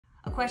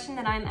question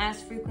that I'm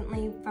asked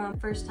frequently from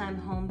first-time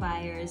home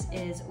buyers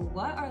is,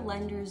 what are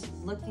lenders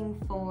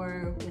looking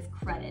for with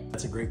credit?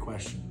 That's a great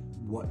question.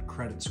 What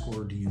credit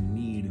score do you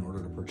need in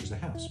order to purchase a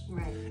house?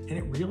 Right. And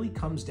it really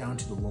comes down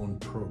to the loan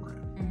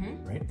program,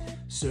 right?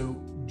 So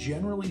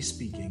generally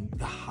speaking,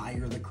 the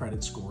higher the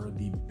credit score,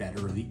 the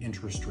better the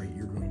interest rate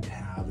you're going to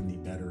have and the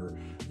better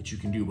that you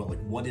can do. But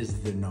like, what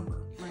is the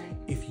number? Right.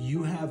 If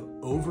you have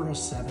over a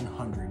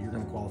 700, you're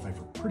going to qualify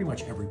for pretty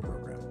much every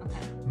program.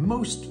 Okay.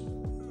 Most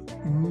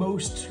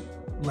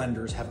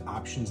lenders have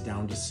options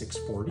down to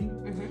 640.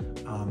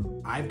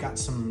 I've got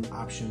some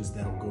options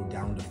that'll go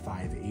down to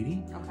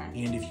 580.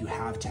 Okay. And if you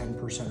have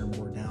 10% or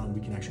more down,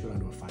 we can actually go down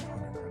to a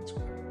 500 credit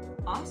score.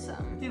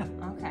 Awesome. Yeah.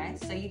 Okay,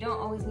 so you don't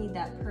always need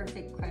that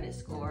perfect credit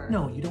score.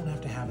 No, you don't have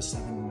to have a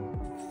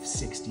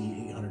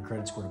 760, 800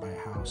 credit score to buy a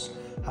house.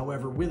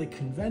 However, with a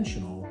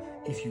conventional,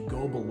 if you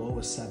go below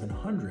a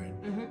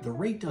 700, the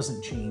rate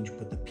doesn't change,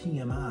 but the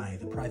PMI,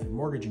 the private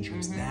mortgage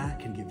insurance, that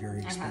can get very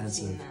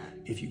expensive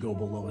if you go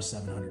below a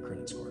 700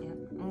 credit score. Yeah.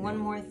 And one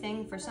more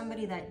thing, for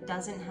somebody that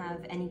doesn't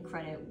have any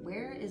credit,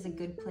 where is a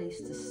good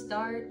place to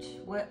start?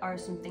 What are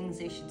some things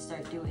they should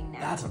start doing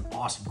now? That's an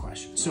awesome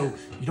question. So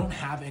you don't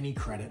have any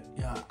credit.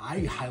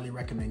 I highly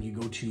recommend you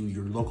go to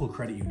your local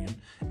credit union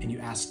and you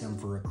ask them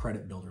for a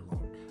credit builder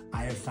loan.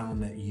 I have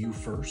found that You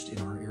First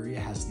in our area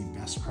has the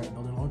best credit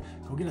builder loan.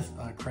 Go get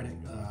a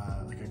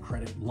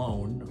credit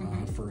loan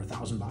for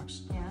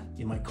 $1,000. Yeah.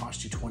 It might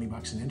cost you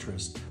 $20 in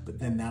interest, but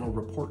then that'll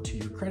report to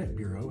your credit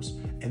bureaus,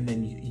 and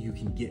then you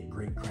can get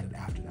great credit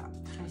after that.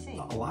 I see.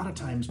 A lot of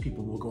times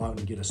people will go out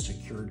and get a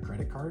secured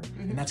credit card,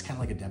 and that's kind of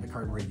like a debit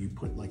card where you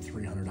put like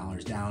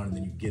 $300 down and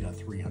then you get a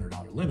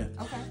 $300 limit.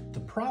 Okay.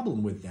 The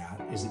problem with that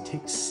is it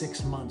takes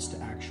 6 months to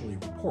actually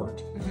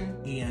report,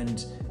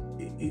 and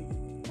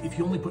if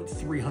you only put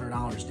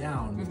 $300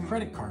 down with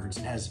credit cards,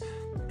 it has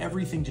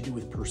everything to do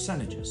with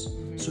percentages.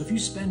 So if you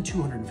spend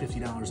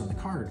 $250 on the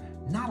card,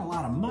 not a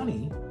lot of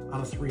money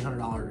on a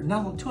 $300,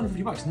 not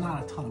 $250,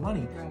 not a ton of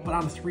money, but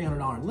on a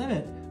 $300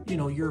 limit,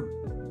 you're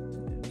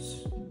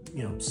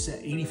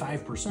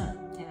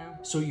 85%.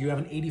 So you have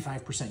an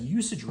 85%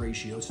 usage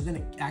ratio, so then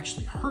it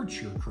actually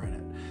hurts your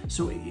credit.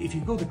 So if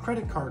you go the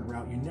credit card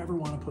route, you never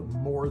want to put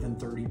more than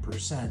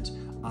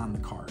 30% on the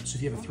card. So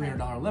if you have a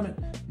 $300 limit,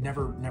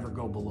 never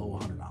go below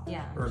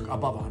 $100 or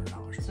above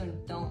 $100. So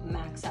don't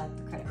max out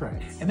the credit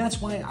cards. And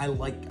that's why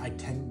I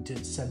tend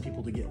to send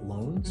people to get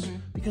loans,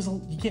 because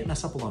you can't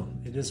mess up a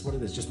loan. It is what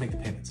it is. Just make the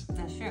payments.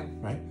 That's true.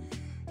 Right?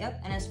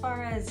 Yep, and as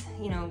far as,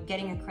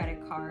 getting a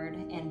credit card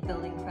and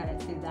building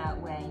credit through that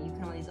way, you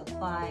can always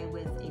apply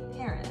with a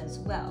parent as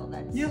well.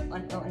 That's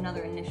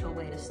another initial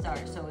way to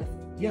start. So if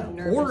you're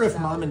nervous or if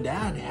mom and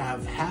dad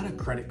have had a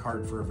credit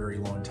card for a very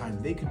long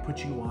time, they could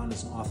put you on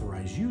as an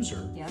authorized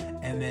user.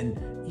 And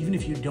then even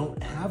if you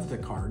don't have the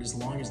card, as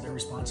long as they're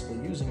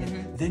responsible using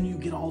it, then you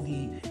get all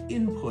the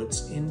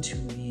inputs into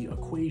the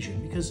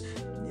equation. Because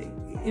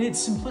in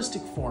its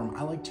simplistic form,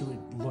 I like to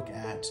look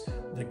at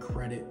the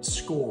credit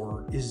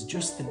score is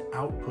just an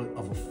output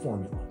of a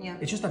formula.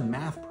 It's just a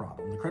math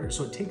problem. The credit,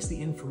 so it takes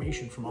the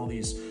information from all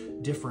these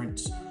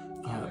different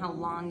how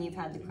long you've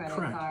had the credit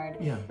card,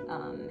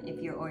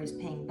 if you're always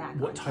paying back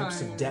what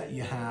types of debt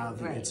you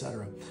have,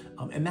 etc.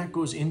 And that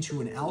goes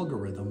into an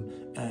algorithm,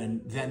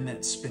 and then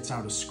that spits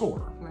out a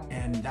score.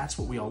 And that's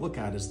what we all look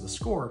at as the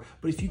score.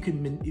 But if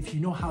you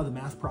know how the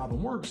math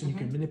problem works and you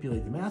can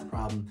manipulate the math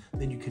problem,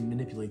 then you can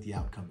manipulate the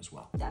outcome as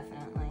well.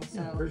 Definitely.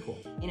 So very cool.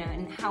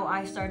 And how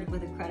I started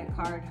with a credit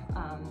card,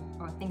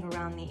 I think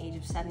around the age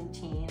of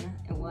 17,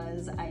 it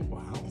was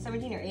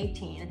 17 or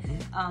 18.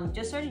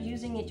 Just started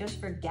using it just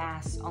for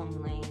gas only.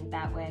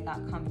 That way I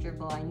got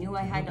comfortable. I knew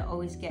I had to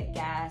always get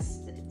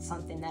gas. It's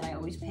something that I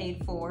always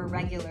paid for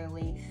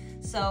regularly.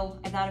 So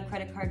I got a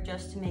credit card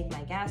just to make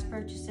my gas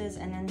purchases,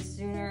 and then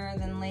sooner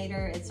than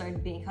later it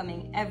started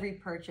becoming every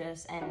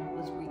purchase and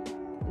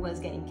was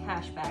getting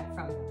cash back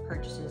from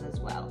purchases as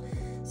well.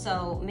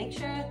 So make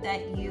sure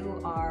that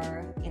you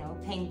are,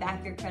 paying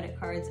back your credit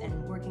cards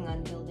and working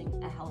on building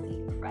a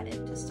healthy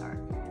credit to start.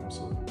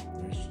 Absolutely.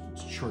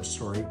 There's a short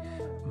story.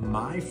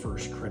 My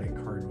first credit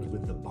card was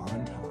with the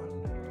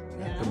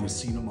Bon-Ton at the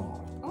Messina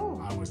Mall.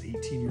 I was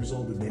 18 years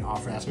old and they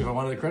asked me if I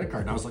wanted a credit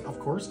card, and I was like, of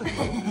course I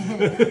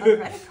do. A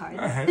credit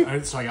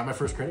card. So I got my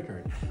first credit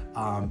card.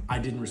 I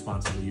didn't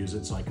responsibly use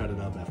it, so I cut it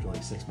up after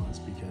like 6 months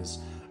because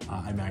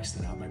I maxed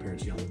it out. My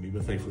parents yelled at me,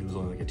 but thankfully it was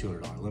only like a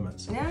 $200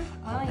 limit. So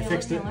I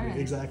fixed it.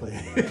 Exactly.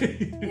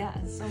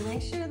 So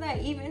make sure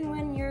that even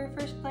when you're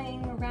first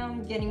playing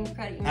around getting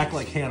credit, act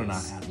like Hannah,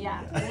 not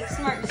Adam. Make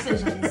smart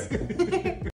decisions.